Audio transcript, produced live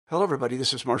Hello, everybody.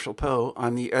 This is Marshall Poe.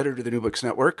 I'm the editor of the New Books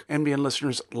Network. NBN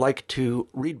listeners like to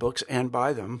read books and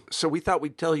buy them. So we thought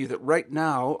we'd tell you that right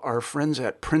now, our friends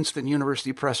at Princeton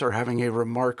University Press are having a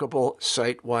remarkable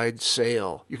site-wide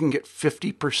sale. You can get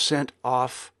 50%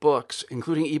 off books,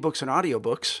 including ebooks and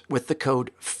audiobooks, with the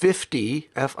code 50,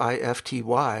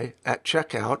 F-I-F-T-Y, at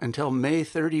checkout until May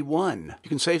 31. You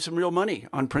can save some real money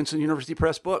on Princeton University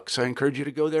Press books. I encourage you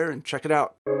to go there and check it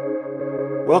out.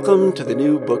 Welcome to the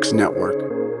New Books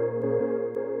Network.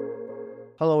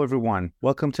 Hello, everyone.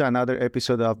 Welcome to another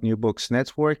episode of New Books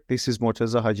Network. This is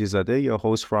Morteza Hajizadeh, your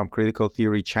host from Critical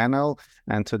Theory Channel.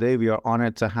 And today we are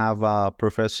honored to have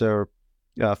Professor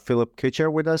Philip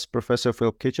Kitcher with us. Professor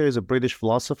Philip Kitcher is a British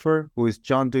philosopher who is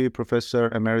John Dewey Professor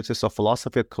Emeritus of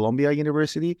Philosophy at Columbia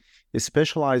University. He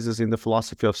specializes in the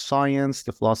philosophy of science,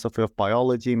 the philosophy of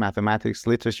biology, mathematics,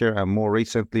 literature, and more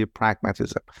recently,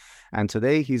 pragmatism. And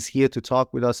today he's here to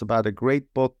talk with us about a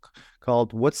great book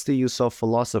called What's the Use of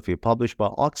Philosophy, published by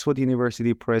Oxford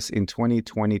University Press in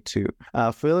 2022.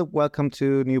 Philip, welcome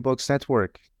to New Books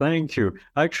Network. Thank you.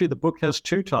 Actually, the book has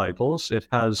two titles. It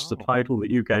has the title that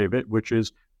you gave it, which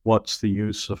is What's the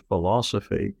Use of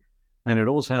Philosophy? And it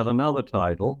also has another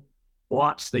title,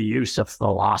 What's the Use of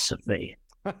Philosophy?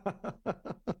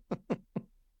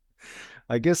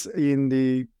 I guess in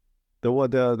the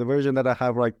version that I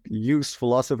have, like, use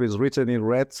philosophy is written in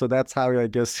red, so that's how I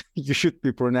guess you should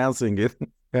be pronouncing it.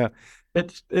 Yeah,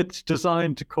 it's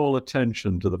designed to call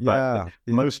attention to the fact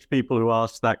that most people who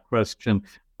ask that question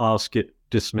ask it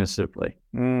dismissively.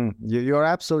 You're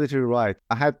absolutely right.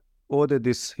 I had ordered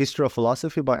this History of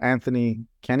Philosophy by Anthony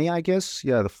Kenny, I guess.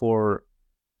 Yeah, the four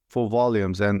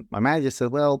volumes, and my manager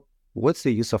said, "Well, what's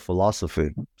the use of philosophy?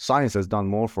 Science has done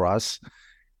more for us."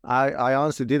 I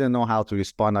honestly didn't know how to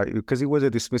respond because it was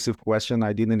a dismissive question.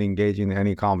 I didn't engage in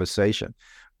any conversation.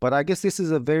 But I guess this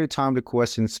is a very timely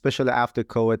question, especially after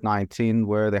COVID-19,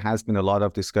 where there has been a lot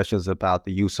of discussions about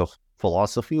the use of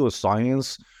philosophy or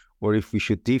science, or if we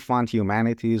should defund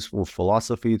humanities or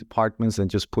philosophy departments and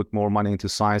just put more money into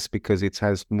science because it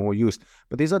has more use.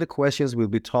 But these are the questions we'll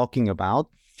be talking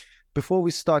about. Before we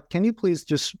start, can you please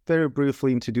just very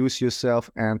briefly introduce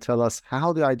yourself and tell us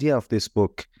how the idea of this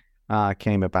book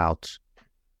came about?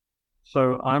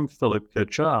 So I'm Philip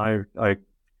Kitcher. I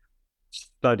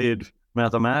studied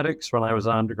mathematics when I was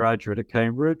an undergraduate at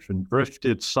Cambridge and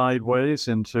drifted sideways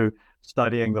into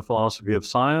studying the philosophy of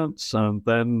science, and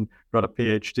then got a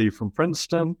PhD from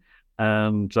Princeton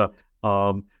and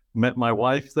met my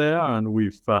wife there. And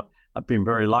I've been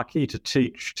very lucky to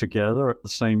teach together at the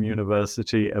same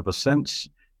university ever since.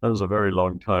 That was a very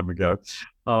long time ago.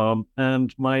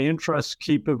 And my interests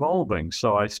keep evolving.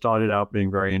 So I started out being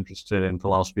very interested in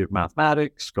philosophy of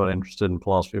mathematics, got interested in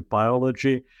philosophy of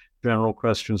biology, general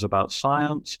questions about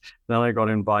science. Then I got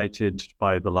invited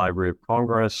by the Library of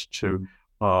Congress to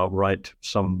write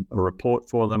a report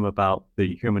for them about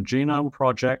the Human Genome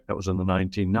Project. That was in the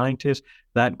 1990s.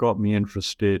 That got me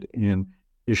interested in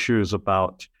issues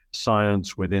about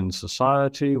science within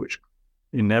society, which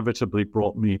inevitably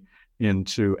brought me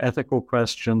into ethical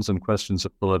questions and questions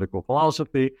of political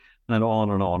philosophy, and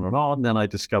on and on and on. Then I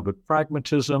discovered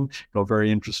pragmatism, got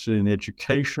very interested in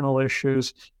educational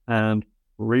issues, and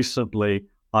recently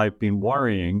I've been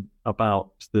worrying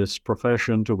about this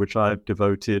profession to which I've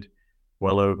devoted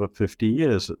well over 50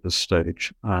 years at this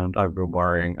stage, and I've been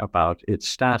worrying about its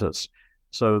status.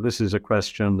 So this is a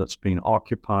question that's been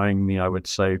occupying me, I would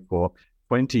say, for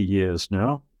 20 years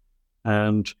now,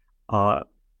 and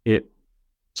it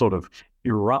sort of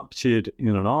erupted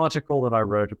in an article that I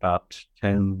wrote about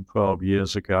 10, 12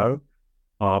 years ago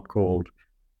called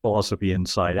Philosophy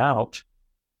Inside Out.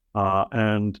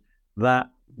 And that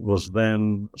was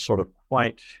then sort of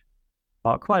quite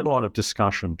a lot of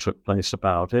discussion took place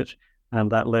about it.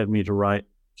 And that led me to write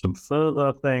some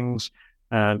further things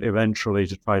and eventually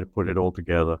to try to put it all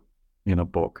together in a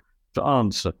book to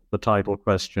answer the title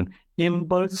question in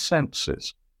both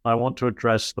senses. I want to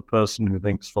address the person who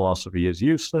thinks philosophy is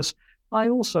useless. I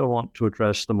also want to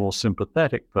address the more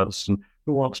sympathetic person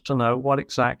who wants to know what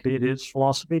exactly it is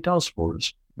philosophy does for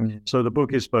us. Mm-hmm. So the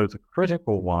book is both a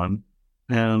critical one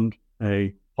and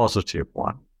a positive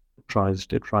one. It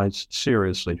tries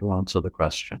seriously to answer the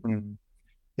question. Mm-hmm.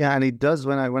 Yeah, and it does.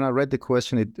 When I read the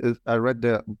question, I read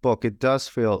the book. It does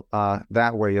feel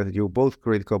that way. You're both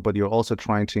critical, but you're also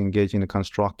trying to engage in a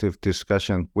constructive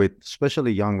discussion with,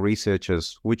 especially young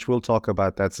researchers, which we'll talk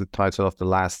about. That's the title of the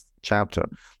last chapter,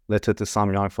 Letter to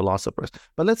Some Young Philosophers.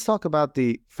 But let's talk about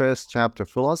the first chapter,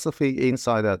 Philosophy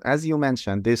Inside Out. As you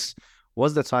mentioned, this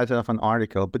was the title of an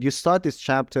article, but you start this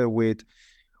chapter with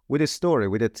a story,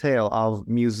 with a tale of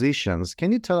musicians.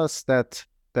 Can you tell us that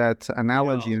that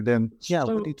analogy, and then what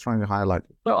are you trying to highlight?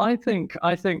 So I think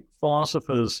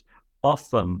philosophers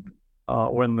often,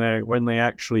 when they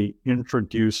actually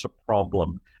introduce a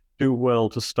problem, do well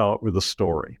to start with a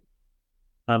story.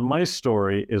 And my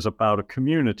story is about a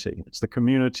community. It's the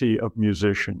community of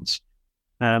musicians.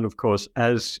 And of course,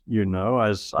 as you know,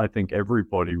 as I think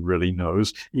everybody really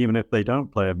knows, even if they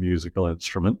don't play a musical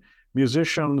instrument,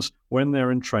 musicians, when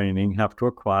they're in training, have to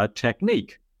acquire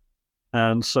technique.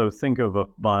 And so think of a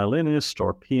violinist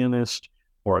or a pianist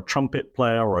or a trumpet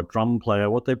player or a drum player.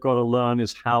 What they've got to learn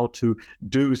is how to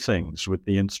do things with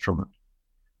the instrument.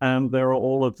 And there are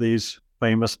all of these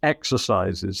famous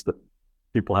exercises that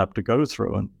people have to go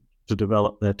through and to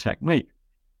develop their technique.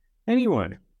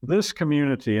 Anyway, this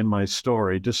community in my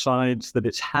story decides that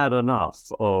it's had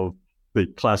enough of the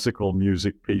classical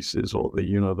music pieces or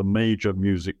the major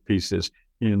music pieces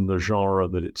in the genre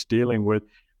that it's dealing with.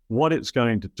 What it's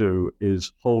going to do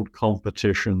is hold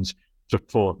competitions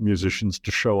for musicians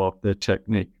to show off their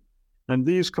technique. And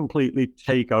these completely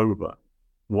take over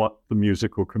what the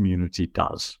musical community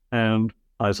does. And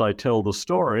as I tell the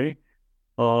story,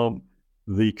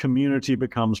 the community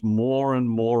becomes more and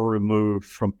more removed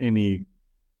from any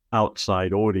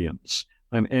outside audience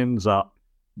and ends up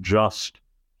just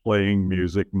playing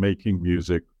music, making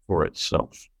music for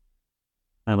itself.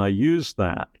 And I use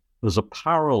that as a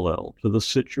parallel to the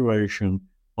situation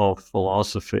of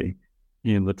philosophy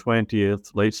in the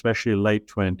 20th, especially late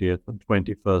 20th and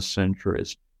 21st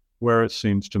centuries, where it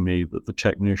seems to me that the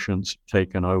technicians have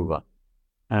taken over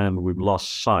and we've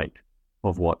lost sight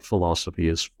of what philosophy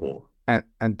is for.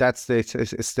 And that's the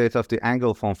state of the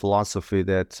Anglophone philosophy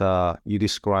that you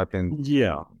describe in...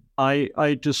 Yeah,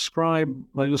 I describe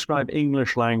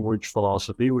English language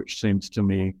philosophy, which seems to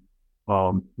me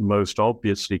most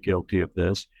obviously guilty of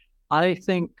this. I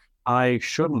think I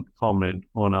shouldn't comment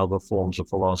on other forms of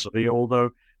philosophy,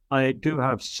 although I do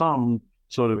have some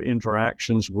sort of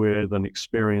interactions with and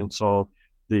experience of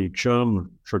the German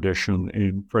tradition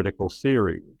in critical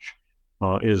theory, which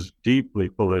is deeply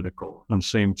political and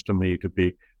seems to me to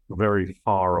be very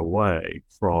far away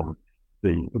from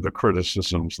the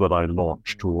criticisms that I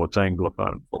launched towards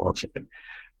Anglophone philosophy.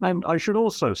 And I should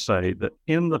also say that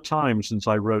in the time since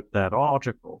I wrote that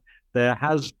article, there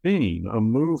has been a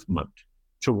movement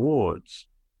towards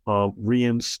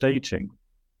reinstating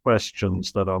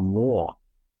questions that are more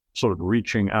sort of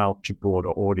reaching out to broader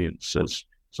audiences.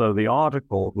 So the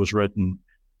article was written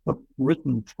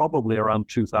probably around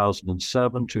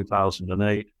 2007,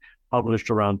 2008, published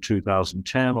around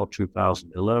 2010 or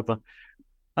 2011.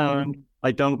 And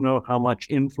I don't know how much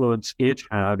influence it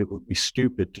had. It would be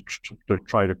stupid to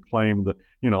try to claim that,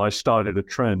 I started a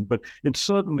trend. But it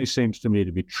certainly seems to me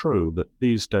to be true that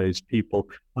these days people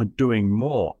are doing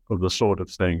more of the sort of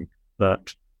thing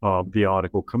that the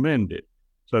article commended.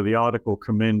 So the article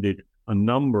commended a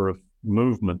number of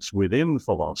movements within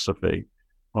philosophy,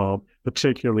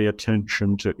 particularly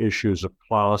attention to issues of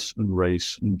class and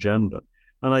race and gender.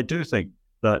 And I do think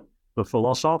that the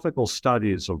philosophical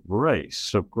studies of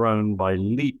race have grown by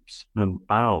leaps and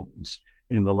bounds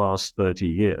in the last 30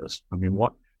 years. I mean,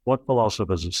 what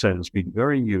philosophers have said has been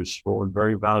very useful and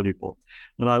very valuable.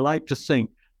 And I like to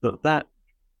think that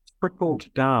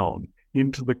trickled down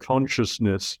into the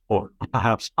consciousness, or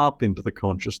perhaps up into the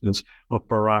consciousness of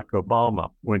Barack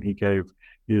Obama when he gave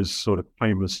his sort of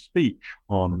famous speech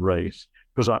on race,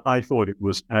 because I thought it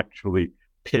was actually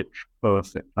pitch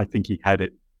perfect. I think he had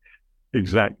it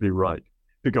exactly right,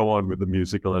 to go on with the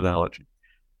musical analogy.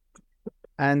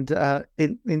 And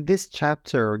in this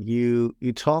chapter, you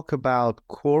talk about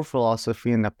core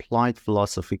philosophy and applied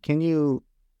philosophy. Can you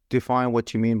define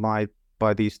what you mean by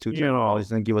these two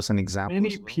terminologies and give us an example?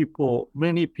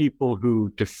 Many people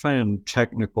who defend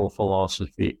technical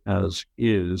philosophy as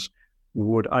is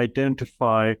would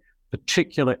identify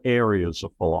particular areas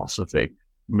of philosophy: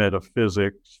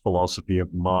 metaphysics, philosophy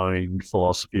of mind,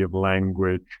 philosophy of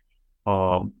language,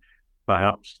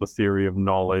 perhaps the theory of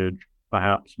knowledge,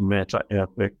 perhaps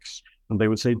meta-ethics. And they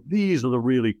would say these are the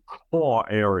really core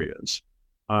areas.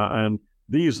 And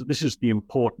this is the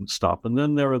important stuff. And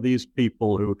then there are these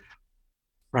people who,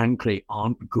 frankly,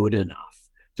 aren't good enough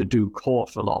to do core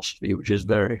philosophy, which is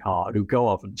very hard, who go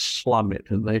off and slum it.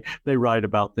 And they write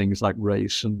about things like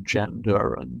race and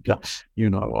gender and,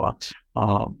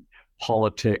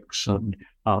 politics and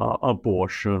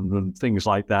abortion and things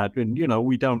like that. And,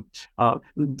 we don't,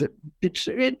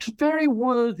 it's very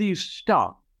worthy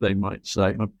stuff, they might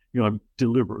say. I'm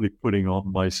deliberately putting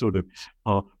on my sort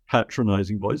of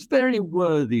patronizing voice. Very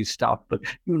worthy stuff, but,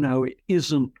 it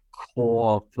isn't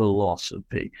core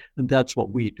philosophy. And that's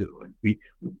what we do. And we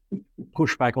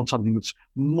push back on something that's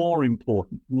more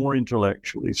important, more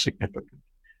intellectually significant.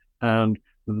 And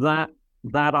that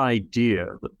idea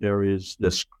that there is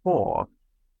this core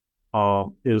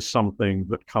is something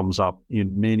that comes up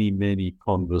in many, many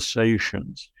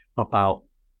conversations about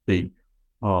the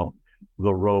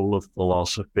role of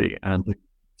philosophy and the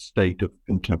state of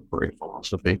contemporary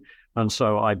philosophy. And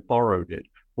so I borrowed it.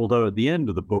 Although at the end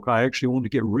of the book, I actually want to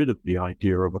get rid of the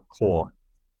idea of a core.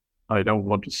 I don't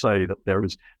want to say that there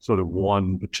is sort of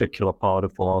one particular part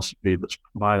of philosophy that's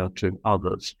prior to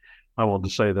others. I want to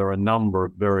say there are a number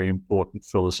of very important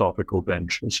philosophical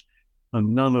ventures,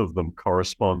 and none of them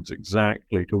corresponds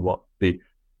exactly to what the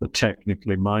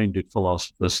technically minded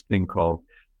philosophers think of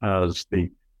as the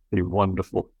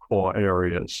wonderful core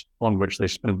areas on which they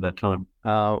spend their time.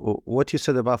 What you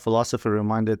said about philosophy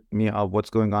reminded me of what's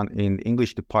going on in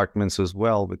English departments as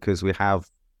well, because we have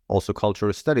also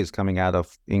cultural studies coming out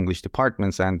of English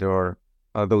departments, and there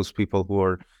are those people who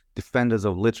are defenders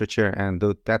of literature and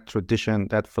that tradition,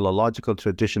 that philological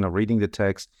tradition of reading the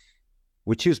text,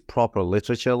 which is proper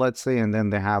literature, let's say, and then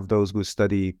they have those who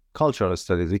study cultural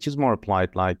studies, which is more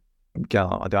applied, like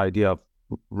the idea of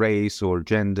race or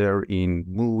gender in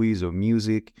movies or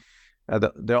music.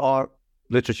 There are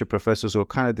literature professors who are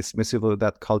kind of dismissive of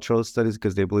that cultural studies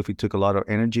because they believe it took a lot of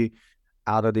energy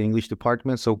out of the English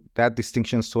department. So that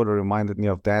distinction sort of reminded me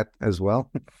of that as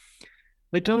well.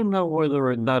 I don't know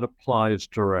whether that applies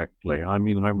directly. I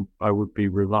mean, I would be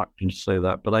reluctant to say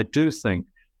that, but I do think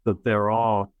that there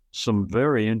are some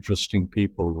very interesting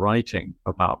people writing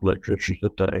about literature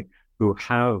today who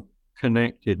have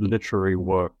connected literary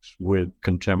works with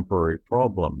contemporary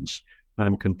problems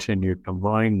and continue to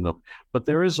mine them. But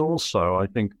there is also, I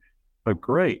think, a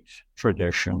great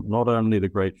tradition, not only the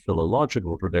great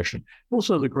philological tradition,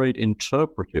 also the great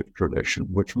interpretive tradition,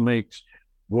 which makes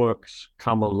works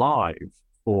come alive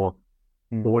for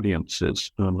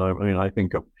audiences. And I mean, I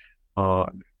think of,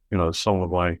 some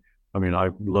of my,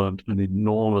 I've learned an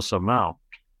enormous amount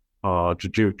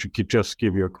to just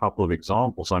give you a couple of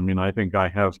examples. I mean, I think I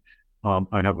have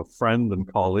a friend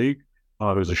and colleague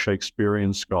who's a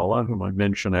Shakespearean scholar, whom I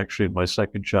mentioned actually in my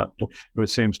second chapter, who it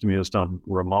seems to me has done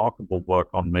remarkable work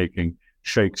on making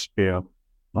Shakespeare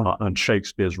and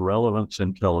Shakespeare's relevance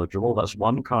intelligible. That's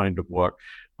one kind of work.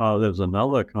 There's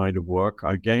another kind of work,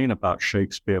 again, about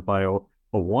Shakespeare by a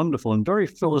wonderful and very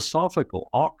philosophical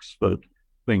Oxford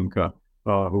thinker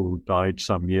who died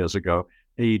some years ago,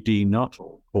 A.D.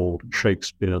 Nuttall, called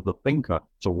Shakespeare the Thinker.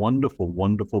 It's a wonderful,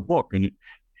 wonderful book. And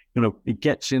it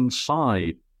gets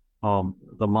inside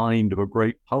the mind of a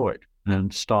great poet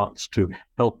and starts to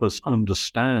help us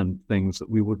understand things that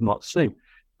we would not see.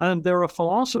 And there are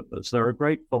philosophers. There are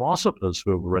great philosophers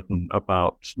who have written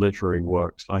about literary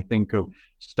works. I think of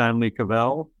Stanley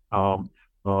Cavell, who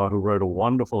wrote a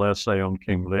wonderful essay on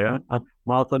King Lear, and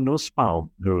Martha Nussbaum,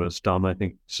 who has done, I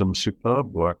think, some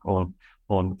superb work on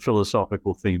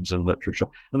philosophical themes in literature.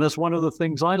 And that's one of the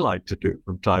things I like to do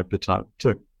from time to time,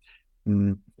 too.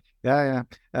 Yeah.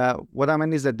 What I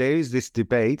mean is that there is this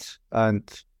debate, and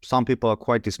some people are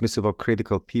quite dismissive of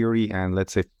critical theory and,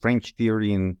 let's say, French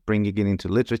theory and bringing it into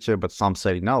literature, but some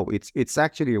say no. It's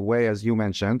actually a way, as you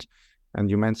mentioned, and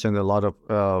you mentioned a lot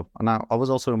of. And I was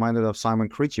also reminded of Simon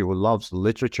Creechy, who loves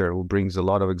literature, who brings a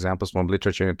lot of examples from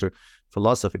literature into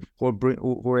philosophy,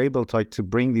 who are able to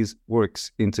bring these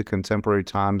works into contemporary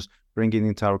times, bring it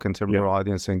into our contemporary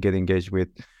audience, and get engaged with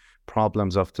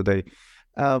problems of today.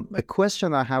 A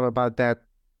question I have about that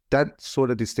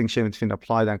sort of distinction between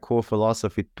applied and core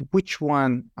philosophy, which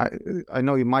one, I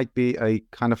know it might be a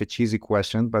kind of a cheesy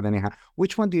question, but anyhow,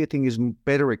 which one do you think is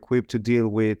better equipped to deal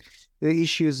with the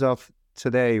issues of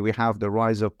today? We have the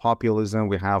rise of populism,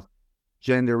 we have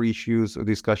gender issues,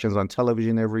 discussions on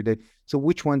television every day. So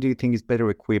which one do you think is better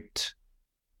equipped?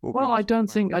 Well, I don't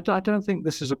think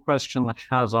this is a question that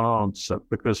has an answer,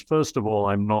 because first of all,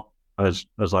 I'm not, as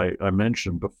I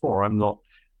mentioned before, I'm not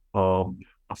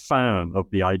a fan of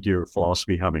the idea of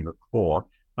philosophy having a core.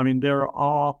 I mean, there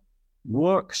are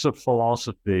works of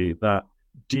philosophy that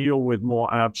deal with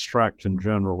more abstract and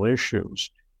general issues,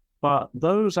 but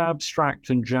those abstract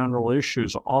and general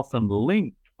issues are often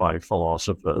linked by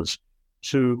philosophers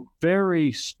to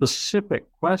very specific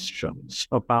questions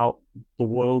about the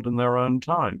world in their own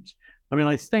times. I mean,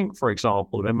 I think, for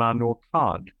example, of Immanuel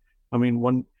Kant. I mean,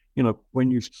 when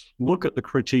you look at the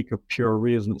Critique of Pure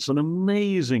Reason, it's an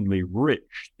amazingly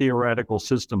rich theoretical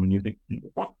system, and you think,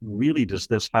 what really does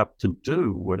this have to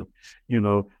do with,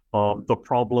 the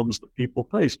problems that people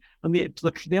face? And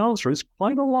the answer is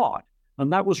quite a lot.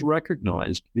 And that was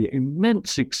recognized, the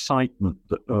immense excitement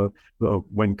that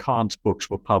when Kant's books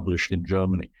were published in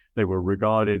Germany. They were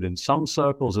regarded in some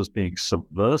circles as being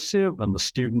subversive, and the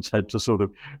students had to sort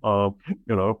of,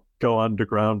 go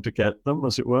underground to get them,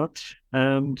 as it were.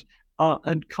 And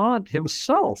Kant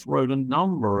himself wrote a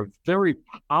number of very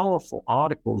powerful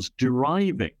articles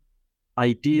deriving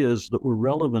ideas that were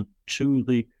relevant to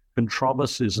the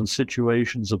controversies and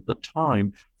situations of the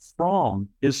time from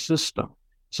his system.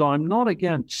 So I'm not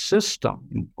against system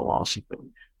in philosophy,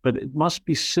 but it must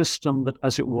be system that,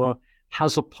 as it were,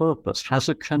 has a purpose, has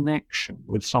a connection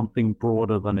with something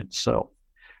broader than itself.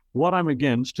 What I'm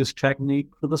against is technique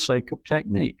for the sake of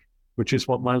technique, which is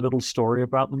what my little story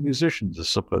about the musicians is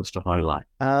supposed to highlight.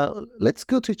 Let's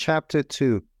go to chapter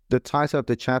 2. The title of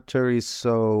the chapter is,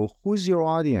 So Who's Your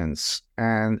Audience?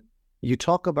 And you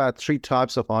talk about 3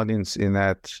 types of audience in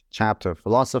that chapter: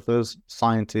 philosophers,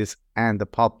 scientists, and the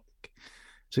public.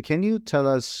 So can you tell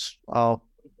us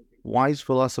why is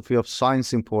philosophy of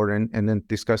science important, and then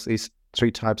discuss these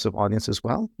 3 types of audience as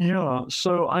well? Yeah,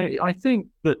 so I think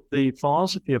that the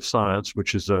philosophy of science,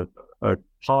 which is a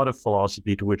part of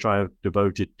philosophy to which I have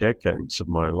devoted decades of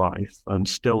my life and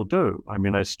still do. I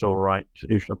mean, I still write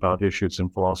about issues in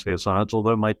philosophy of science,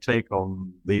 although my take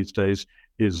on these days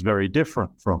is very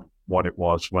different from what it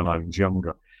was when I was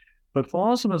younger. But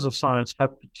philosophers of science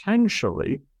have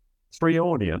potentially 3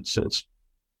 audiences.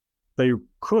 They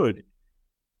could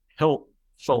help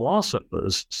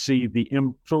philosophers see the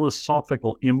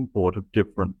philosophical import of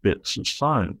different bits of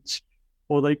science,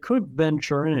 or they could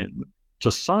venture in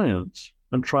to science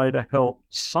and try to help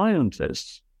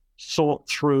scientists sort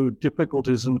through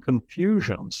difficulties and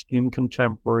confusions in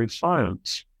contemporary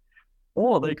science.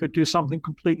 Or they could do something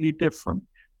completely different.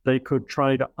 They could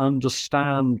try to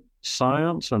understand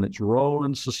science and its role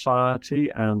in society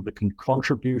and the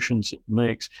contributions it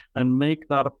makes, and make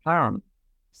that apparent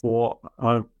for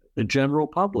the general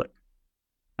public.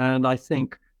 And I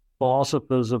think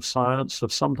philosophers of science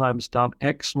have sometimes done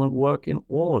excellent work in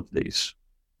all of these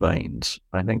veins.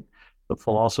 I think the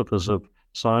philosophers of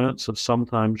science have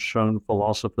sometimes shown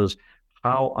philosophers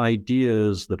how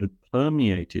ideas that had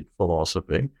permeated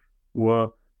philosophy were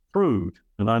crude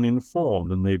and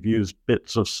uninformed, and they've used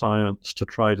bits of science to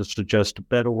try to suggest a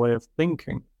better way of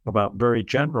thinking about very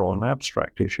general and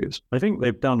abstract issues. I think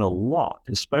they've done a lot,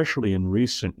 especially in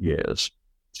recent years,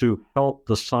 to help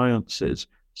the sciences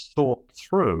sort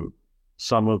through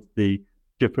some of the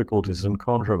difficulties and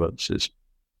controversies.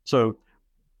 So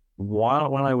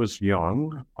when I was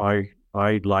young, I,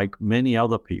 like many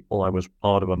other people, I was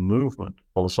part of a movement,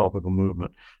 philosophical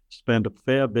movement, spent a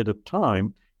fair bit of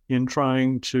time in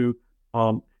trying to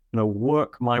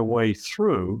work my way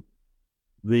through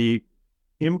the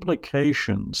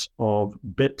implications of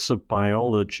bits of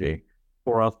biology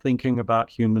for our thinking about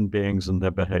human beings and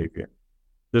their behavior.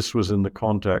 This was in the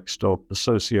context of the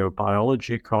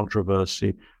sociobiology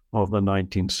controversy of the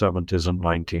 1970s and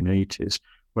 1980s,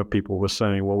 where people were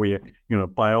saying, well,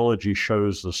 biology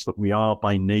shows us that we are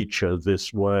by nature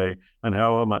this way, and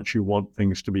however much you want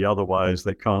things to be otherwise,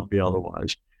 they can't be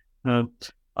otherwise. And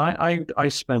I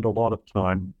spent a lot of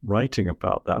time writing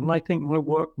about that, and I think my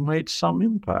work made some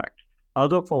impact.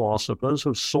 Other philosophers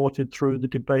have sorted through the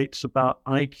debates about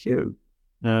IQ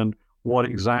and what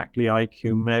exactly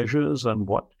IQ measures, and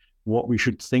what we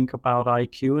should think about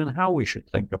IQ and how we should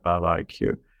think about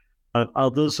IQ. And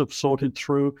others have sorted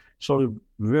through sort of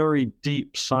very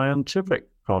deep scientific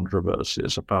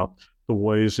controversies about the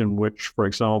ways in which, for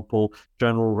example,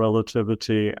 general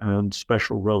relativity and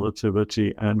special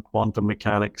relativity and quantum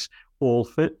mechanics all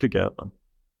fit together.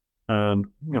 And,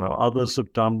 others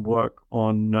have done work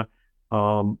on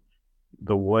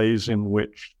the ways in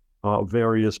which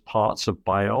various parts of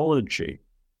biology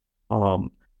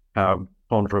have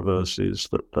controversies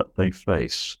that they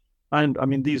face. And I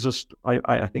mean, these are,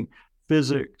 I think,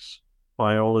 physics,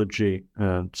 biology,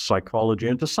 and psychology,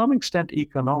 and to some extent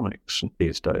economics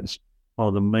these days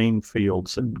are the main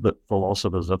fields that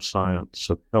philosophers of science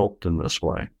have helped in this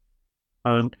way.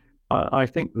 And I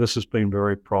think this has been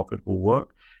very profitable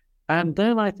work. And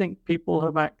then I think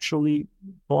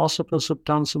philosophers have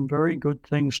done some very good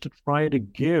things to try to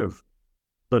give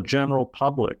the general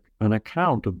public an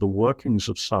account of the workings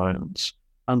of science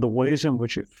and the ways in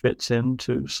which it fits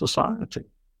into society.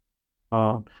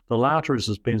 The latter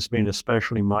has been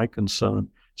especially my concern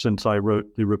since I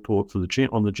wrote the report on the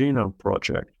Genome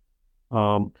Project,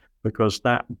 because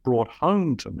that brought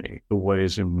home to me the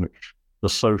ways in which the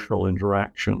social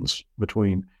interactions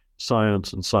between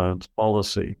science and science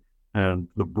policy and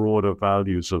the broader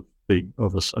values of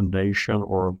a nation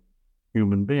or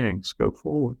human beings go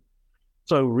forward.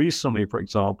 So recently, for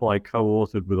example, I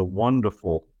co-authored with a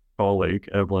wonderful colleague,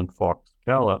 Evelyn Fox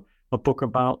Keller, a book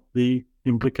about the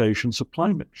implications of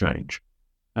climate change.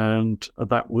 And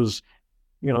that was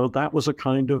a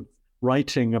kind of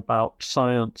writing about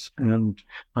science and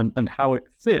how it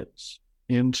fits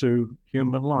into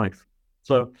human life.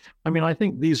 So, I mean, I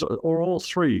think these are all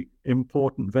three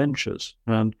important ventures.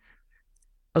 And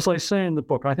as I say in the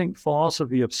book, I think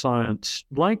philosophy of science,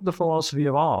 like the philosophy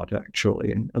of art,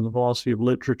 actually, and the philosophy of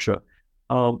literature,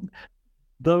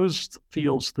 those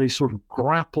fields, they sort of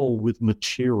grapple with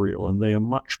material, and they are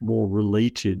much more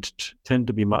related, tend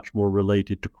to be much more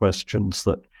related to questions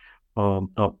that are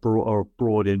of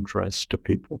broad interest to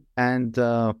people. And,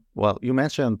 well, you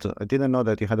mentioned, I didn't know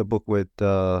that you had a book with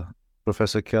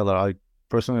Professor Keller. I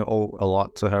personally owe a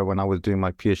lot to her. When I was doing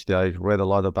my PhD, I read a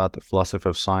lot about the philosophy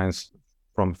of science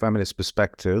from a feminist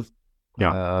perspective.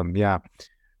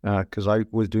 Because I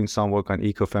was doing some work on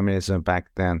ecofeminism back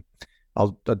then.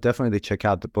 I'll definitely check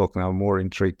out the book, and I'm more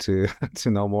intrigued to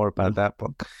know more about that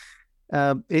book.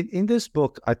 In this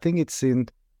book, I think it's in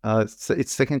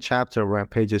its second chapter,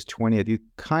 around pages 20. You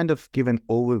kind of give an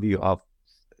overview of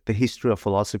the history of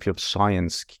philosophy of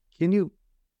science. Can you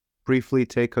briefly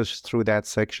take us through that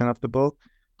section of the book?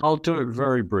 I'll do it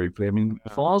very briefly. I mean,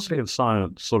 philosophy of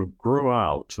science sort of grew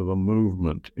out of a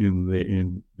movement in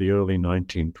the early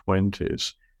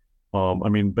 1920s. I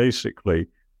mean, basically,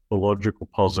 the logical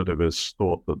positivists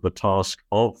thought that the task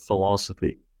of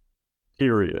philosophy,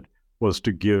 period, was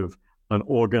to give an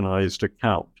organized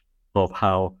account of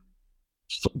how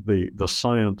the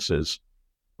sciences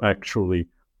actually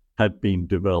had been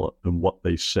developed and what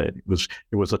they said.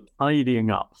 It was a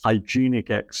tidying up, hygienic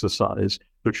exercise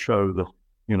to show that,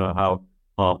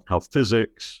 how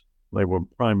physics, they were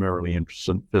primarily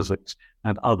interested in physics,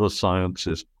 and other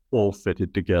sciences all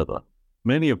fitted together.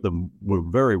 Many of them were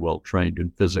very well trained in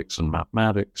physics and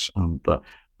mathematics, and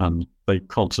they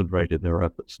concentrated their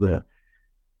efforts there.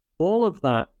 All of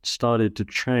that started to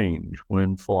change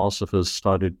when philosophers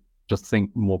started to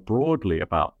think more broadly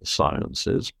about the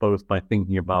sciences, both by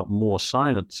thinking about more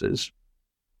sciences,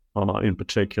 in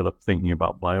particular thinking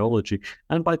about biology,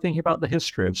 and by thinking about the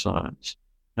history of science.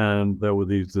 And there were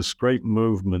this great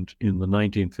movement in the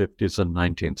 1950s and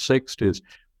 1960s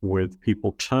with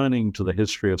people turning to the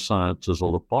history of science as a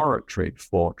laboratory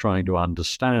for trying to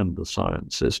understand the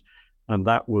sciences. And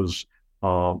that was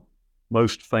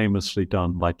most famously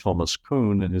done by Thomas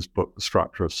Kuhn in his book, The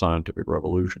Structure of Scientific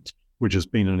Revolutions, which has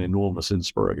been an enormous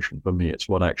inspiration for me. It's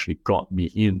what actually got me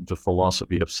into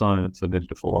philosophy of science and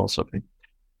into philosophy.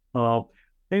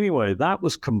 Anyway, that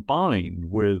was combined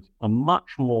with a much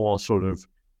more sort of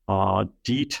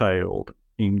detailed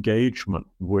engagement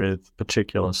with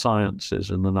particular sciences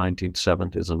in the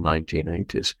 1970s and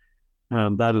 1980s.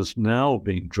 And that has now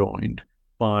been joined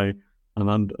by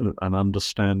an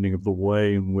understanding of the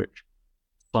way in which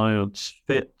science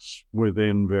fits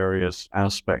within various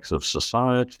aspects of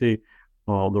society,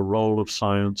 the role of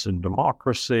science in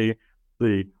democracy,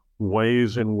 the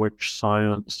ways in which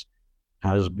science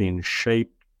has been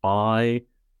shaped by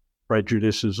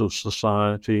prejudices of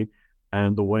society,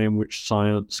 and the way in which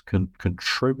science can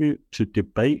contribute to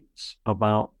debates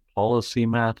about policy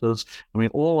matters. I mean,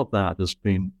 all of that has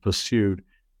been pursued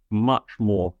much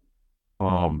more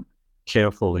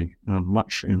carefully and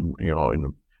much in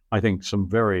I think some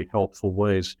very helpful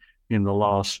ways in the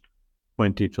last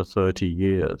 20 to 30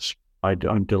 years.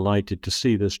 I'm delighted to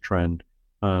see this trend,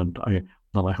 and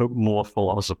I hope more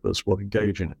philosophers will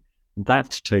engage in it.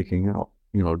 That's taking out,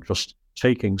 just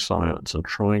taking science and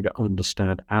trying to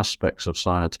understand aspects of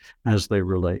science as they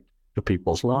relate to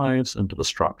people's lives and to the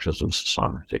structures of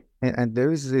society. And there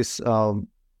is this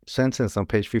sentence on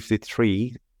page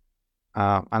 53,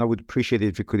 and I would appreciate it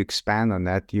if you could expand on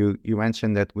that. You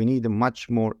mentioned that we need a much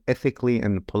more ethically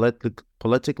and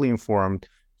politically informed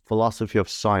philosophy of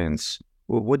science.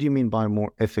 What do you mean by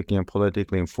more ethically and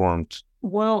politically informed?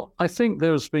 Well, I think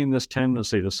there's been this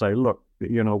tendency to say, look,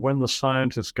 when the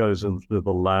scientist goes into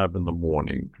the lab in the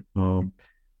morning,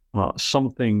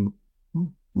 something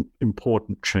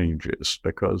important changes,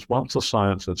 because once the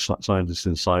scientist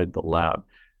inside the lab,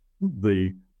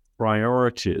 the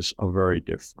priorities are very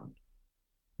different.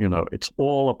 It's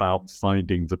all about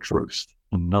finding the truth,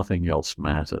 and nothing else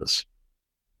matters.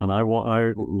 And I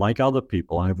like other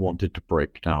people, I've wanted to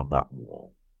break down that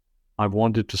wall. I've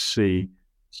wanted to see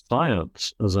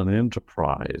science as an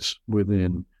enterprise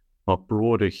within a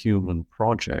broader human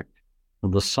project,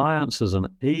 and the science as an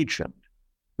agent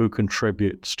who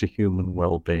contributes to human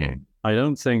well-being. I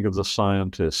don't think of the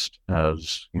scientist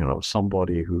as,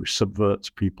 somebody who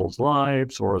subverts people's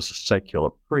lives or as a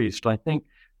secular priest. I think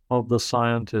of the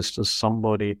scientist as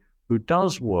somebody who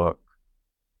does work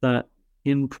that,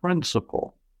 in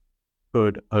principle,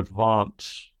 could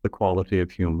advance the quality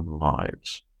of human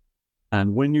lives.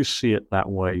 And when you see it that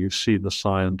way, you see the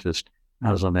scientist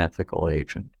as an ethical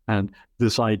agent. And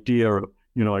this idea of,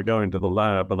 I go into the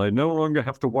lab and I no longer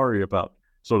have to worry about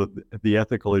sort of the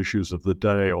ethical issues of the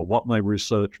day or what my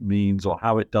research means or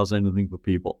how it does anything for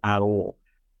people at all.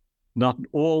 Not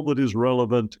all that is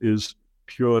relevant is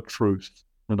pure truth,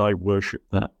 and I worship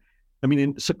that. I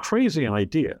mean, it's a crazy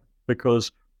idea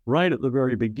because right at the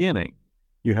very beginning,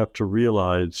 you have to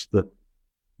realize that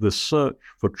the search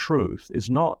for truth is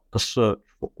not a search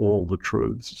for all the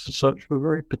truths. It's a search for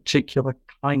very particular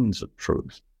kinds of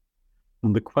truth.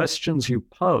 And the questions you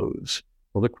pose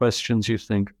are the questions you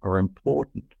think are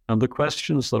important. And the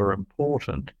questions that are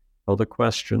important are the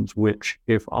questions which,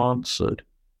 if answered,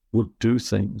 will do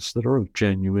things that are of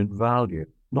genuine value,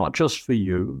 not just for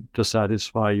you to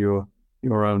satisfy your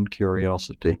own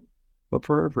curiosity, but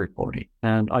for everybody.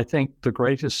 And I think the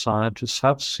greatest scientists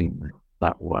have seen it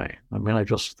that way. I mean, I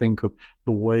just think of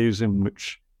the ways in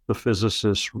which the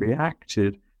physicists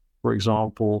reacted, for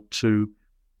example, to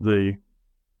the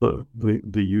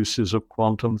uses of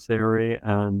quantum theory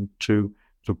and to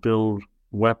build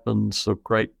weapons of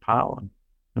great power.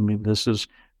 I mean, this is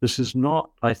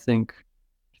not, I think,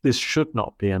 this should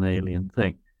not be an alien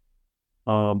thing.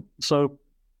 So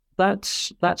that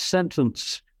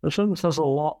sentence has a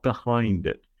lot behind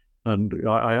it. And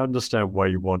I understand why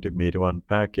you wanted me to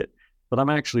unpack it, but I'm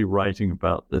actually writing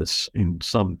about this in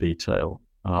some detail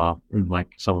in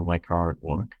some of my current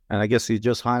work. And I guess you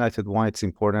just highlighted why it's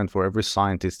important for every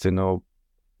scientist to know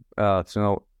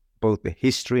both the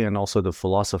history and also the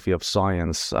philosophy of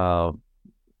science. I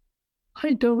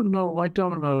don't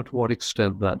know to what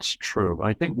extent that's true.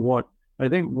 I think what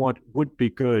would be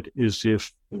good is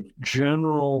if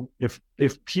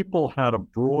people had a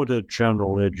broader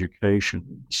general education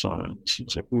in science.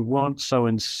 If we weren't so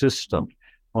insistent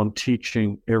on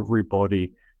teaching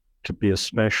everybody to be a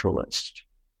specialist,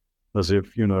 as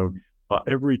if,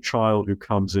 every child who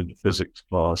comes into physics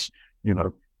class,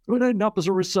 would end up as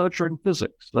a researcher in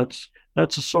physics. That's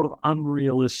a sort of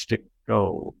unrealistic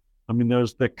goal. I mean,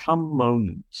 there come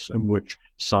moments in which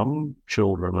some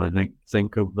children, I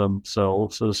think of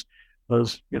themselves as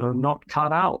not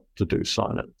cut out to do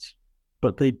science,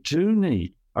 but they do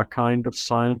need a kind of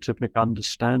scientific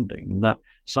understanding. And that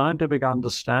scientific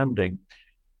understanding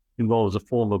involves a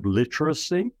form of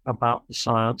literacy about the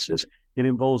sciences. It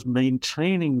involves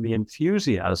maintaining the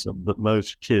enthusiasm that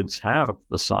most kids have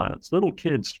for science. Little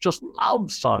kids just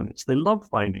love science. They love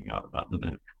finding out about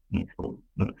the natural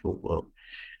world.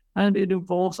 And it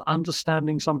involves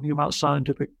understanding something about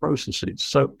scientific processes.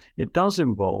 So it does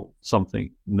involve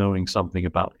knowing something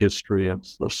about history and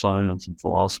the science and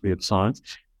philosophy of science,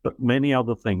 but many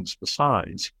other things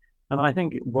besides. And I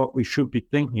think what we should be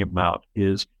thinking about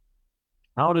is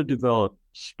how to develop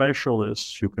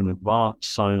specialists who can advance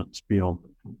science beyond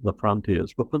the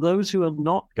frontiers. But for those who are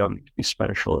not going to be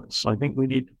specialists, I think we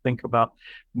need to think about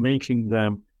making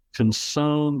them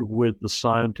concerned with the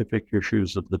scientific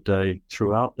issues of the day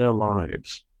throughout their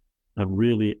lives and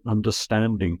really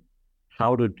understanding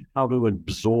how to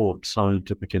absorb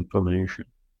scientific information.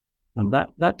 And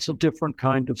that's a different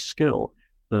kind of skill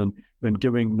than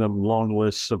giving them long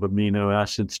lists of amino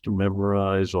acids to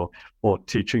memorize or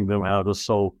teaching them how to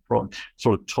solve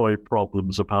sort of toy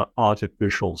problems about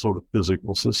artificial sort of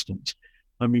physical systems.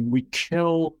 I mean, we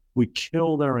kill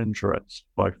their interest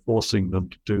by forcing them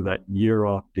to do that year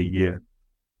after year.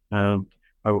 And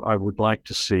I would like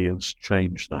to see us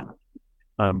change that.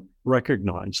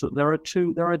 Recognize that there are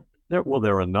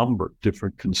a number of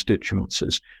different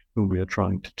constituencies whom we are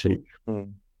trying to teach.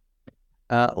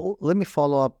 Let me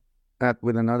follow up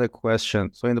with another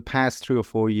question. So in the past 3 or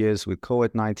 4 years with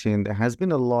COVID-19, there has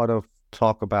been a lot of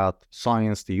talk about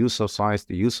science, the use of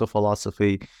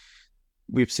philosophy.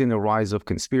 We've seen a rise of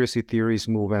conspiracy theories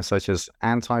movements such as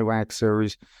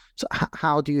anti-vaxxers. So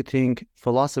how do you think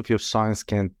philosophy of science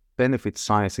can benefit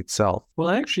science itself? Well,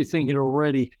 I actually think it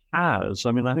already has.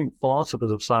 I mean, I think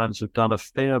philosophers of science have done a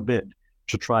fair bit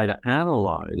to try to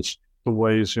analyze the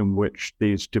ways in which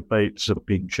these debates have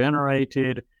been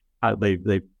generated.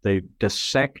 They've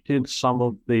dissected some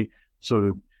of the sort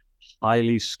of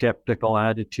highly skeptical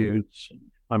attitudes.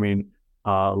 I mean,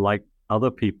 like other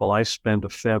people, I spent a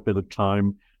fair bit of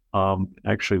time,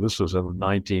 actually this was in the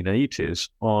 1980s,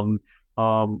 on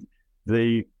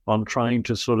trying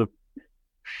to sort of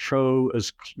show as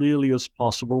clearly as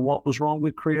possible what was wrong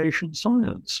with creation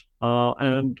science.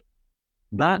 And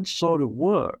that sort of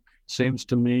work seems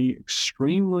to me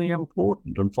extremely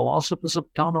important, and philosophers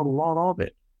have done a lot of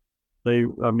it.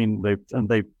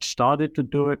 they've started to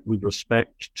do it with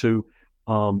respect to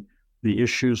the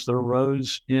issues that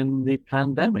arose in the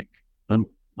pandemic. And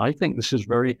I think this is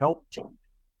very helpful.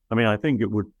 I mean, I think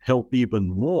it would help even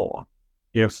more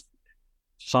if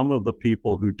some of the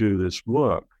people who do this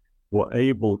work were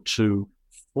able to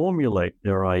formulate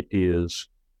their ideas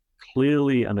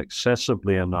clearly and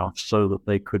accessibly enough so that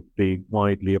they could be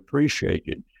widely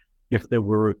appreciated. If there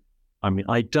were,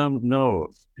 I don't know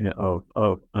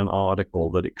of an article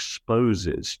that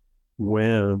exposes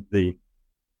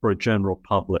for a general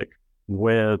public,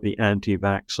 where the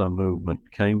anti-vaxxer movement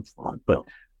came from. But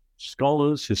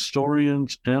scholars,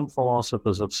 historians, and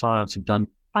philosophers of science have done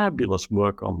fabulous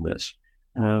work on this.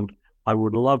 And I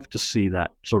would love to see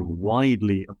that sort of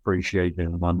widely appreciated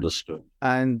and understood.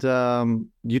 And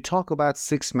you talk about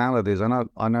 6 maladies, and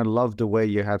I love the way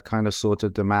you had kind of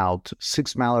sorted them out.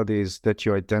 6 maladies that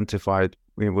you identified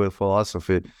with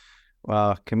philosophy.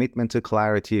 Commitment to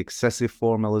clarity, excessive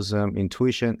formalism,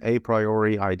 intuition, a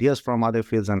priori, ideas from other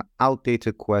fields, and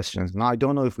outdated questions. Now, I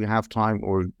don't know if we have time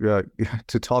or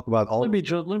to talk about all. Let me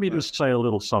just say a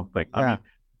little something. Yeah.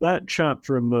 That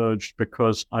chapter emerged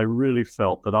because I really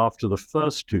felt that after the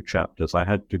first 2 chapters, I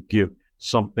had to give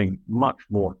something much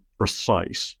more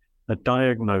precise, a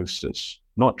diagnosis,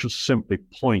 not just simply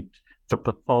point to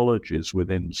pathologies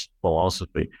within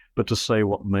philosophy, but to say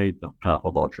what made them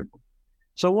pathological.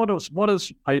 So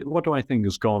what do I think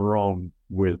has gone wrong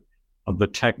with the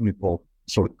technical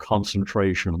sort of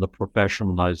concentration and the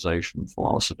professionalization of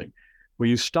philosophy? Well,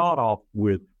 you start off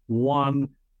with one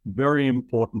very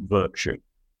important virtue.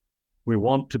 We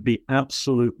want to be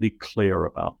absolutely clear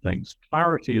about things.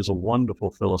 Clarity is a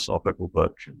wonderful philosophical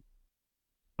virtue,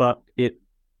 but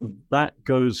that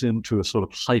goes into a sort of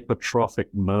hypertrophic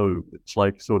mode. It's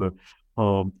like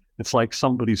it's like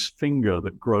somebody's finger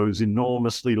that grows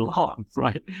enormously long,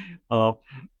 right?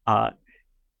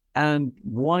 And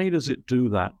why does it do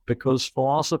that? Because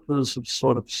philosophers have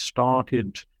sort of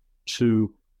started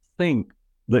to think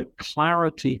that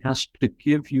clarity has to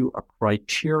give you a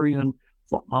criterion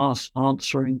for us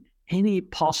answering any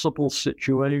possible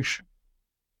situation.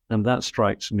 And that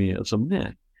strikes me as a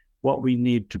myth. What we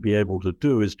need to be able to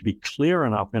do is to be clear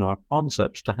enough in our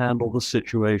concepts to handle the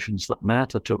situations that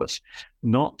matter to us,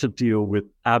 not to deal with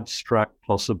abstract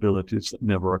possibilities that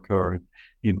never occur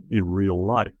in real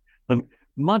life. And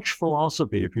much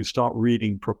philosophy, if you start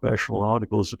reading professional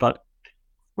articles about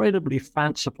incredibly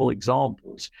fanciful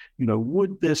examples,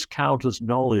 would this count as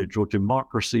knowledge or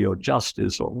democracy or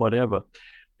justice or whatever,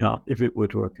 if it were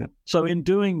to occur? So in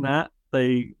doing that,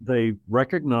 they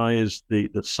recognize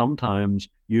that sometimes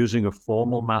using a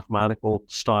formal mathematical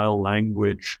style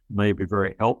language may be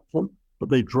very helpful, but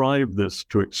they drive this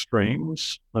to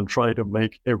extremes and try to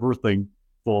make everything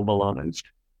formalized.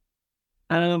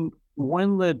 And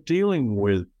when they're dealing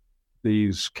with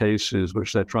these cases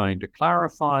which they're trying to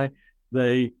clarify,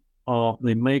 they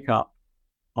make up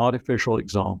artificial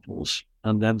examples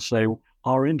and then say,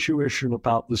 our intuition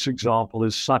about this example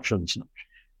is such and such.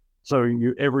 So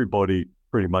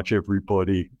pretty much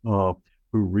everybody who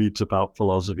reads about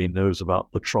philosophy knows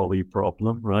about the trolley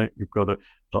problem, right? You've got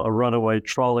a runaway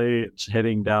trolley, it's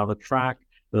heading down a track.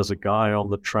 There's a guy on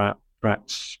the track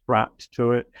strapped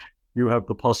to it. You have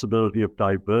the possibility of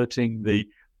diverting the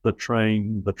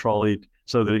trolley,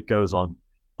 so that it goes on.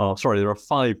 There are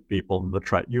 5 people on the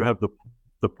track. You have the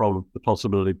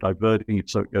possibility of diverting it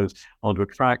so it goes onto a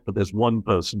track, but there's one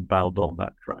person bound on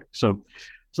that track. So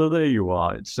there you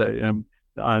are. It's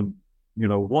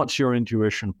what's your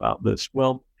intuition about this?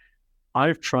 Well,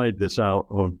 I've tried this out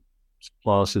on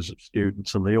classes of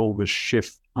students, and they always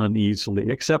shift uneasily,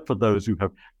 except for those who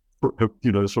have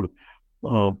sort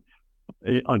of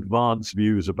advanced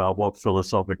views about what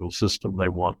philosophical system they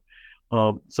want.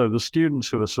 So the students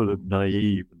who are sort of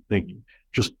naive and thinking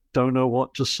just don't know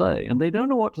what to say. And they don't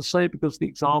know what to say because the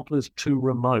example is too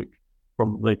remote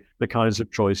from the kinds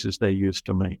of choices they're used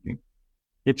to making.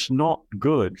 It's not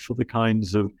good for the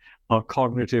kinds of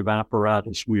cognitive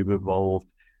apparatus we've evolved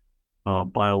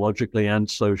biologically and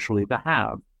socially to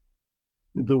have.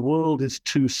 The world is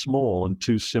too small and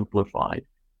too simplified.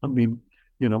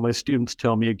 My students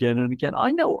tell me again and again,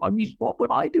 what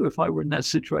would I do if I were in that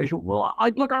situation? Well,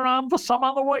 I'd look around for some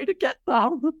other way to get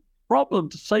out of the problem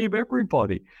to save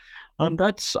everybody. And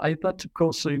that's of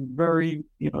course, a very,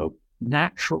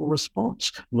 natural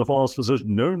response. And the philosopher says,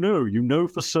 no, you know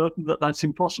for certain that that's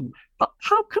impossible. But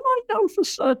how can I know for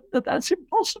certain that that's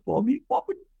impossible? What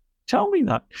would tell me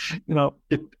that?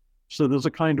 So there's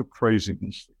a kind of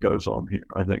craziness that goes on here,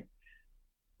 I think.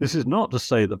 This is not to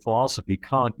say that philosophy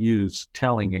can't use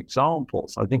telling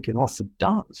examples. I think it often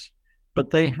does.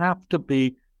 But they have to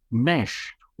be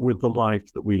meshed with the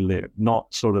life that we live,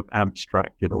 not sort of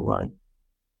abstracted away.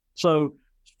 So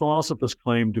philosophers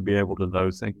claim to be able to know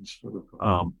things sort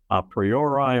of, a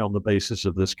priori on the basis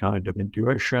of this kind of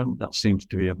intuition. That seems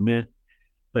to be a myth.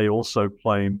 They also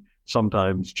claim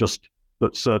sometimes just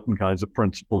that certain kinds of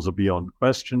principles are beyond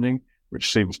questioning,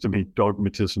 which seems to be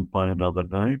dogmatism by another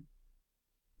name.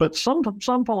 But some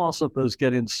philosophers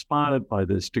get inspired by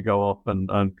this to go off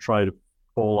and try to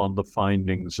call on the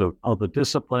findings of other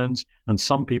disciplines. And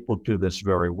some people do this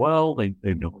very well. They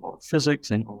know a lot of physics,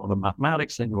 they know a lot of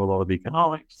mathematics, they know a lot of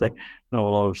economics, they know a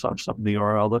lot of something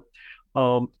or other. They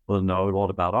know a lot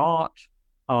about art.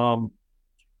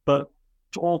 But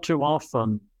all too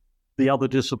often, the other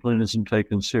discipline isn't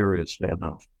taken seriously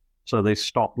enough. So they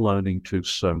stop learning too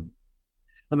soon.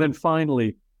 And then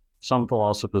finally, some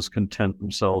philosophers content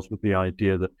themselves with the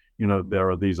idea that, there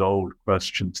are these old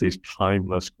questions, these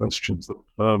timeless questions that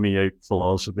permeate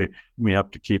philosophy, and we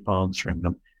have to keep answering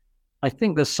them. I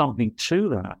think there's something to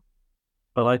that,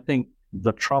 but I think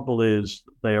the trouble is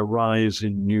they arise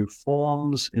in new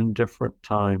forms in different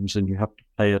times, and you have to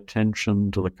pay attention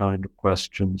to the kind of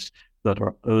questions that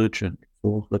are urgent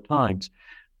for the times.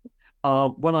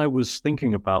 When I was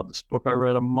thinking about this book, I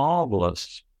read a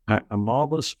marvelous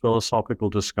philosophical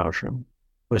discussion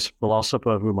with a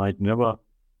philosopher whom I'd never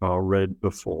read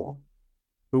before,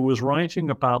 who was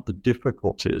writing about the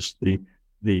difficulties, the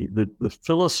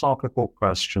philosophical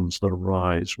questions that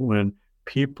arise when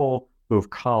people who have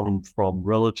come from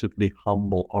relatively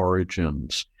humble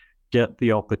origins get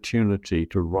the opportunity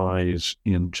to rise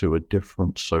into a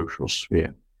different social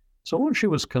sphere. So what she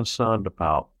was concerned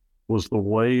about was the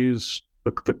ways,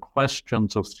 the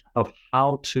questions of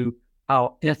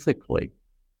how ethically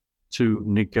to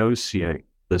negotiate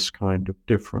this kind of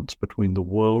difference between the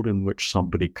world in which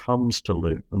somebody comes to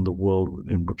live and the world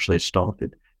in which they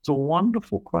started. It's a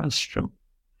wonderful question.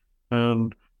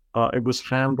 And it was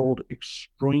handled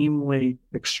extreme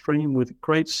with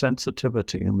great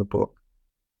sensitivity in the book.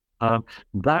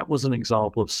 That was an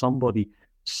example of somebody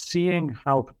seeing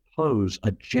how to pose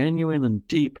a genuine and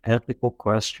deep ethical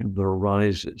question that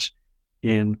arises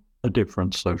in a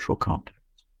different social context,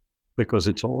 because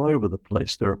it's all over the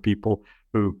place. There are people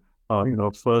who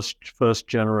are, first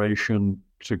generation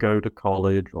to go to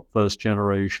college, or first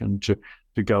generation to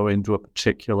go into a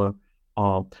particular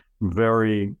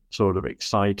very sort of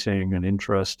exciting and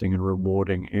interesting and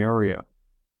rewarding area.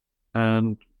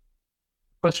 And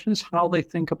the question is how they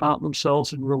think about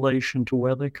themselves in relation to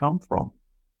where they come from.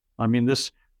 I mean,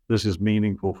 this is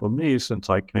meaningful for me since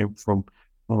I came from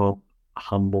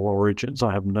humble origins.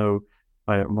 I know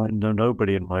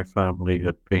nobody in my family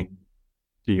had been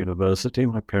to university.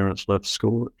 My parents left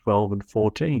school at 12 and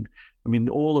 14. I mean,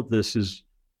 all of this is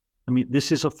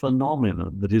a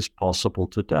phenomenon that is possible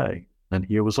today. And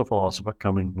here was a philosopher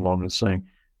coming along and saying,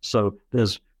 so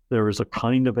there is a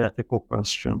kind of ethical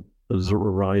question that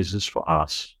arises for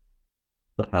us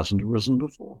that hasn't arisen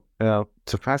before.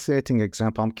 It's a fascinating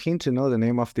example. I'm keen to know the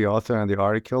name of the author and the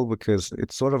article because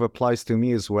it sort of applies to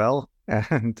me as well.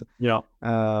 And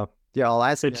I'll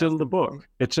ask. It's in the book.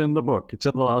 It's in the book. It's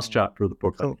in the last chapter of the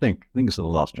book. I think it's in the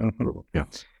last chapter of the book.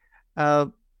 Yeah.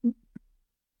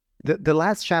 The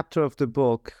last chapter of the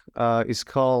book is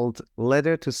called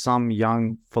Letter to Some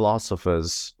Young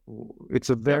Philosophers. It's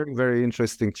a very, very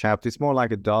interesting chapter. It's more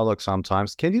like a dialogue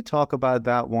sometimes. Can you talk about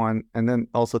that one and then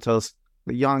also tell us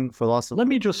the young philosopher? Let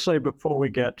me just say before we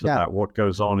get to that what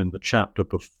goes on in the chapter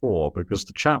before, because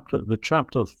the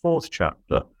fourth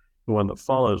chapter, the one that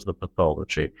follows the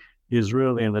pathology, is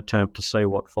really an attempt to say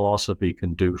what philosophy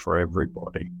can do for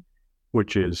everybody,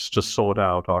 which is to sort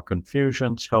out our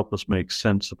confusions, help us make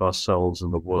sense of ourselves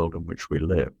and the world in which we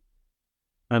live.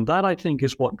 And that, I think,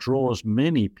 is what draws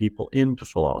many people into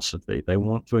philosophy. They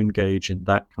want to engage in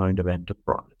that kind of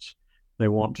enterprise. They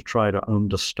want to try to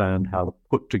understand how to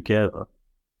put together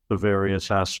the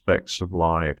various aspects of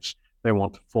lives. They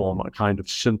want to form a kind of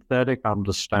synthetic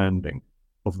understanding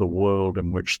of the world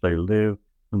in which they live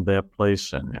and their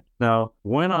place in it. Now,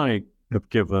 when I have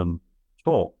given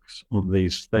talks on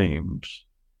these themes,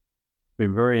 it's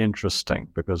been very interesting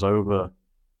because over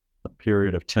a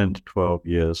period of 10 to 12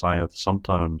 years, I have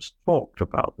sometimes talked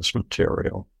about this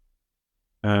material.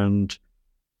 And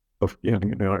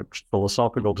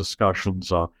philosophical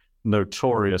discussions are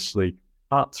notoriously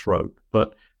cutthroat,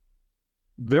 but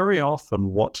very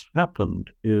often what's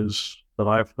happened is that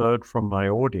I've heard from my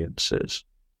audiences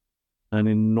an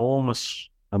enormous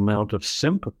amount of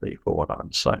sympathy for what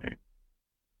I'm saying.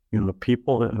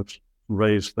 People that have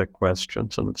raised their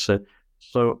questions and have said,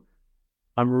 so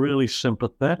I'm really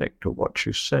sympathetic to what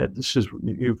you said.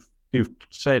 You've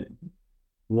said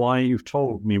why you've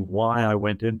told me why I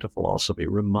went into philosophy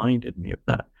reminded me of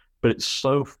that. But it's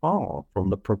so far from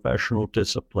the professional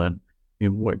discipline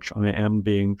in which I am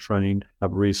being trained,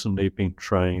 have recently been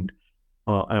trained,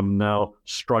 am now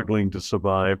struggling to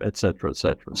survive, etc.,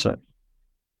 etc., etc.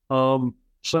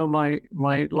 So my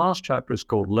last chapter is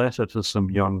called Letter to Some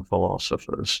Young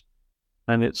Philosophers.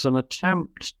 And it's an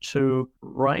attempt to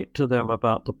write to them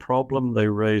about the problem they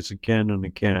raise again and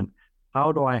again.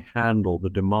 How do I handle the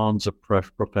demands of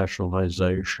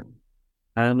professionalization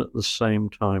and at the same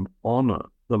time honor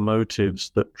the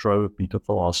motives that drove me to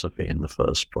philosophy in the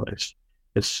first place?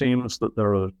 It seems that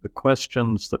there are the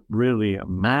questions that really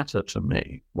matter to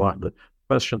me, the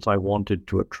questions I wanted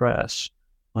to address,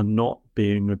 are not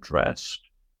being addressed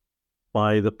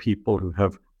by the people who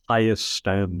have highest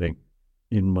standing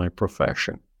in my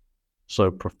profession.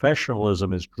 So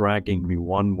professionalism is dragging me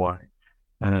one way,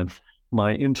 and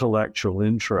my intellectual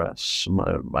interests,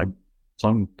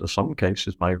 some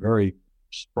cases, my very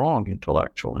strong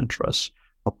intellectual interests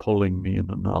are pulling me in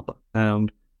another.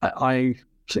 And I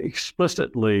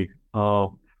explicitly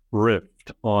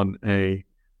riffed on a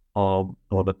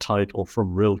title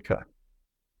from Rilke.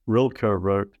 Rilke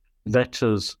wrote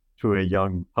Letters to a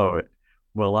Young Poet.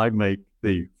 Well, I make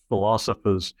the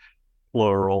philosophers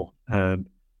plural, and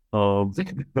you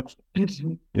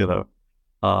know,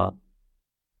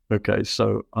 okay.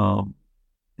 So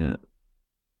yeah.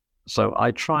 So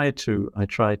I try to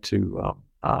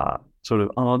sort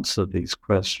of answer these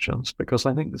questions because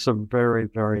I think it's a very,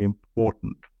 very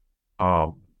important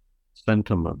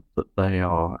sentiment that they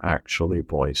are actually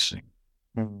voicing.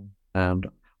 Mm. And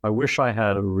I wish I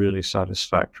had a really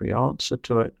satisfactory answer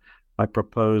to it. I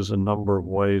propose a number of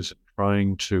ways of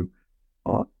trying to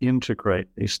integrate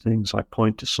these things. I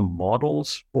point to some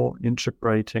models for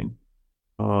integrating,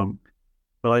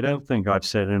 but I don't think I've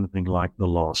said anything like the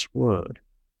last word.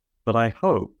 But I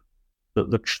hope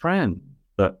that the trend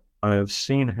that I have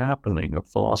seen happening of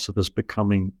philosophers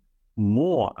becoming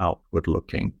more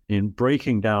outward-looking in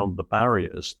breaking down the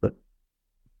barriers that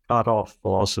cut off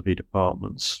philosophy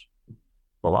departments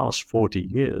the last 40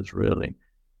 years, really,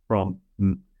 from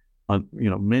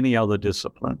many other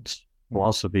disciplines.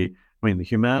 Philosophy, the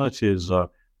humanities are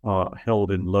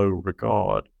held in low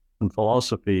regard, and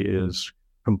philosophy is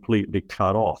completely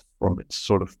cut off from its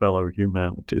sort of fellow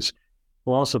humanities.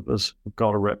 Philosophers have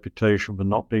got a reputation for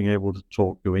not being able to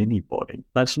talk to anybody.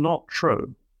 That's not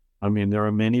true. There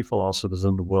are many philosophers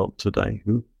in the world today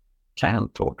who can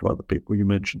talk to other people. You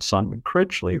mentioned Simon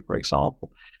Critchley, for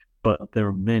example, but there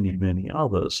are many, many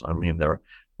others. There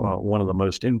are one of the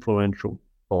most influential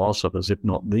philosophers, if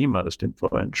not the most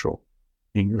influential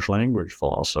English language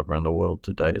philosopher in the world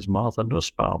today is Martha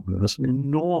Nussbaum, who has an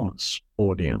enormous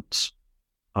audience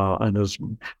and has,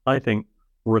 I think,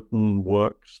 written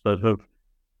works that have,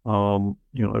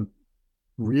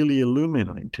 really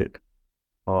illuminated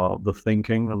the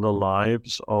thinking and the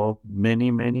lives of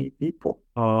many, many people.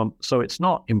 So it's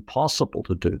not impossible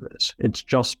to do this. It's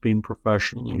just been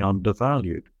professionally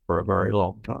undervalued for a very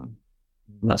long time.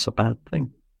 And that's a bad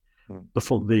thing.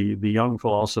 The young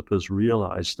philosophers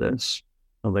realize this,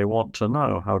 and they want to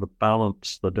know how to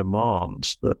balance the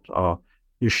demands that are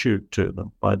issued to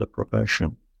them by the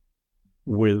profession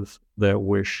with their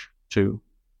wish to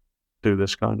do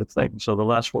this kind of thing. So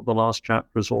that's what the last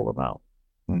chapter is all about.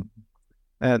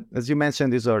 And as you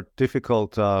mentioned, these are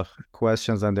difficult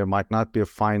questions, and there might not be a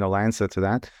final answer to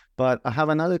that. But I have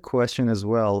another question as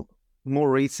well.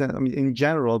 More recent, in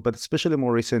general, but especially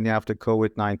more recently after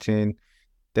COVID-19,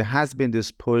 there has been this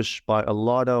push by a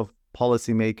lot of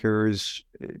policymakers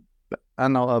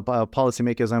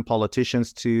and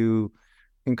politicians to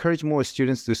encourage more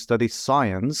students to study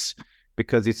science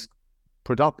because it's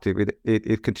productive.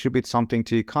 It contributes something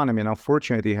to the economy, and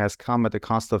unfortunately, it has come at the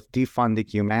cost of defunding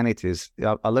humanities.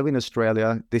 I live in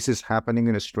Australia. This is happening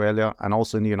in Australia and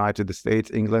also in the United States,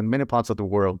 England, many parts of the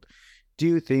world. Do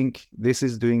you think this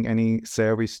is doing any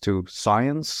service to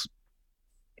science?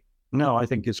 No, I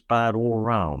think it's bad all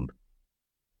around.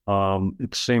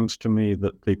 It seems to me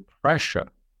that the pressure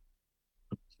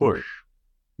to push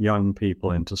young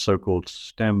people into so-called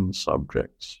STEM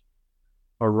subjects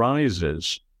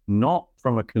arises not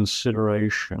from a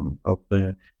consideration of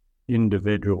their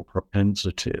individual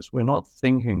propensities. We're not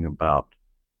thinking about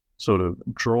sort of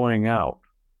drawing out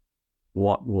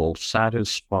what will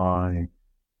satisfy,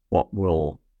 what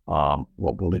will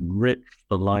enrich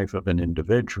the life of an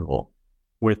individual.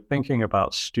 We're thinking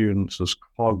about students as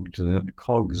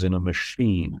cogs in a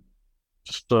machine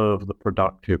to serve the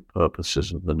productive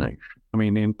purposes of the nation.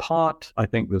 In part, I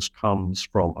think this comes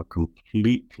from a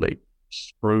completely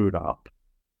screwed up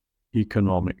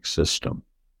economic system,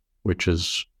 which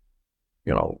has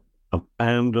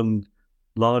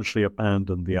largely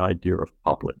abandoned the idea of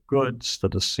public goods,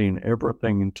 that has seen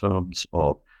everything in terms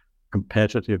of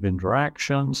competitive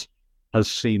interactions,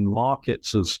 has seen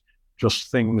markets as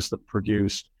just things that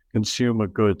produce consumer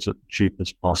goods at the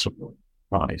cheapest possible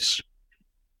price.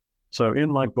 So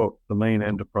in my book, The Main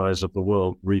Enterprise of the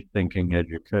World, Rethinking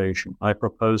Education, I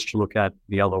propose to look at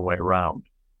the other way around,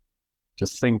 to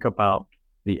think about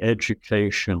the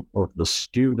education of the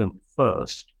student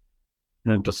first,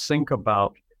 and to think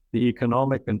about the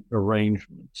economic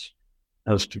arrangements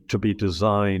as to be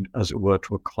designed, as it were,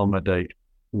 to accommodate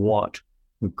what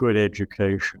a good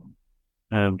education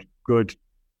and good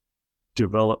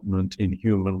development in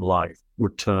human life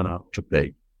would turn out to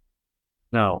be.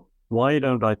 Now, why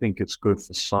don't I think it's good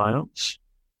for science?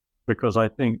 Because I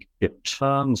think it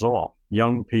turns off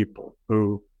young people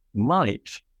who might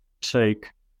take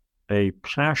a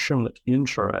passionate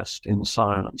interest in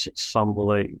science at some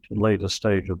later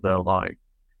stage of their life,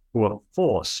 who are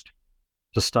forced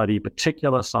to study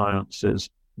particular sciences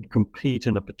and compete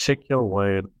in a particular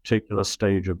way at a particular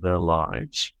stage of their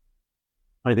lives.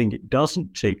 I think it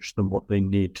doesn't teach them what they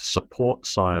need to support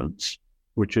science,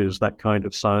 which is that kind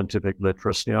of scientific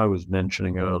literacy I was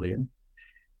mentioning earlier.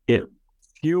 It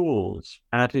fuels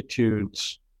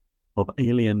attitudes of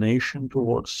alienation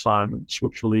towards science,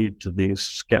 which lead to these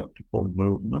skeptical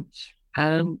movements.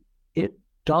 And it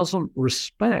doesn't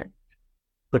respect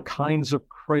the kinds of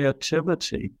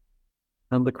creativity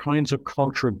and the kinds of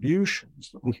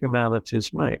contributions that the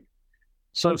humanities make.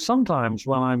 So sometimes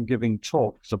when I'm giving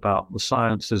talks about the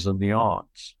sciences and the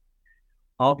arts,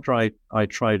 after I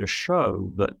try to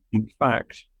show that, in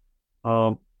fact,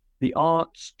 the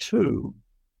arts too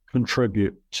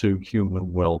contribute to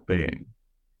human well-being,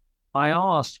 I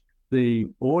ask the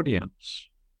audience,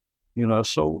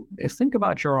 so think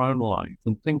about your own life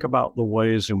and think about the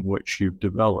ways in which you've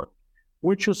developed.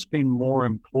 Which has been more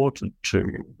important to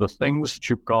you, the things that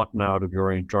you've gotten out of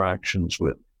your interactions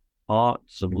with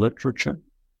arts and literature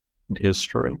and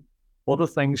history, or the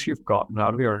things you've gotten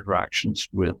out of your interactions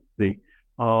with the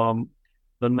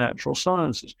natural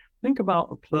sciences? Think about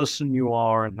the person you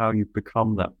are and how you've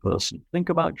become that person. Think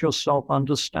about your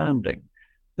self-understanding.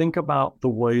 Think about the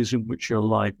ways in which your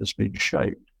life has been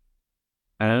shaped.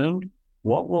 And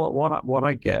what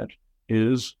I get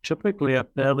is typically a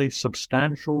fairly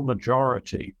substantial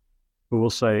majority who will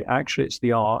say, actually, it's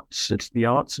the arts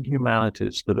and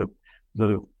humanities that have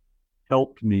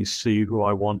helped me see who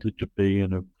I wanted to be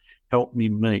and have helped me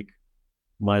make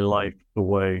my life the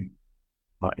way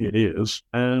it is.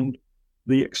 And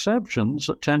the exceptions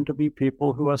tend to be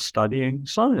people who are studying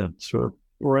science, who are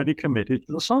already committed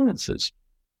to the sciences.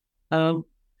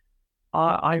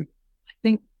 I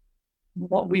think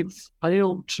what we've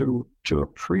failed to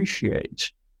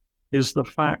appreciate is the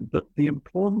fact that the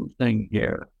important thing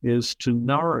here is to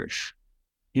nourish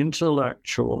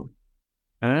intellectual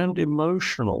and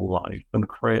emotional life and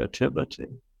creativity.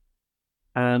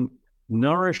 And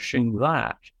nourishing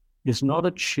that is not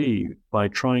achieved by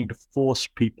trying to force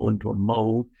people into a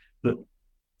mold that,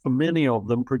 for many of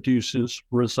them, produces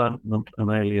resentment and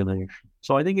alienation.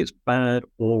 So I think it's bad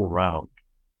all around.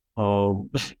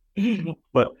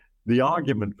 But the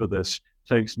argument for this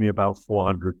takes me about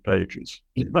 400 pages.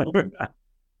 Yeah.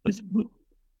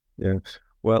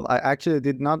 Well, I actually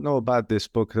did not know about this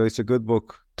book. So it's a good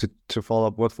book to follow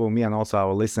up both for me and also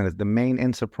our listeners. The Main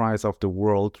Enterprise of the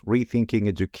World, Rethinking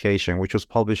Education, which was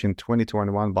published in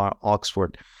 2021 by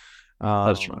Oxford.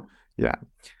 That's right. Yeah.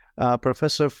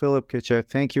 Professor Philip Kitcher,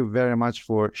 thank you very much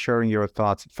for sharing your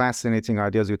thoughts. Fascinating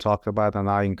ideas you talked about, and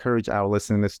I encourage our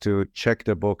listeners to check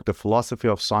the book, The Philosophy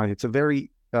of Science. It's a very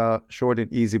short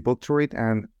and easy book to read,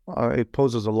 and it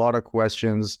poses a lot of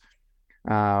questions,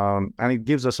 and it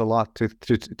gives us a lot to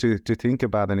think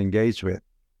about and engage with.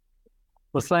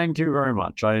 Well, thank you very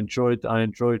much. I enjoyed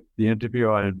the interview.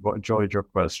 I enjoyed your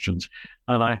questions,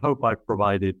 and I hope I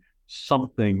provided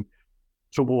something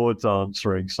towards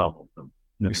answering some of them.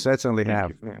 You certainly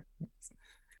have. Yeah.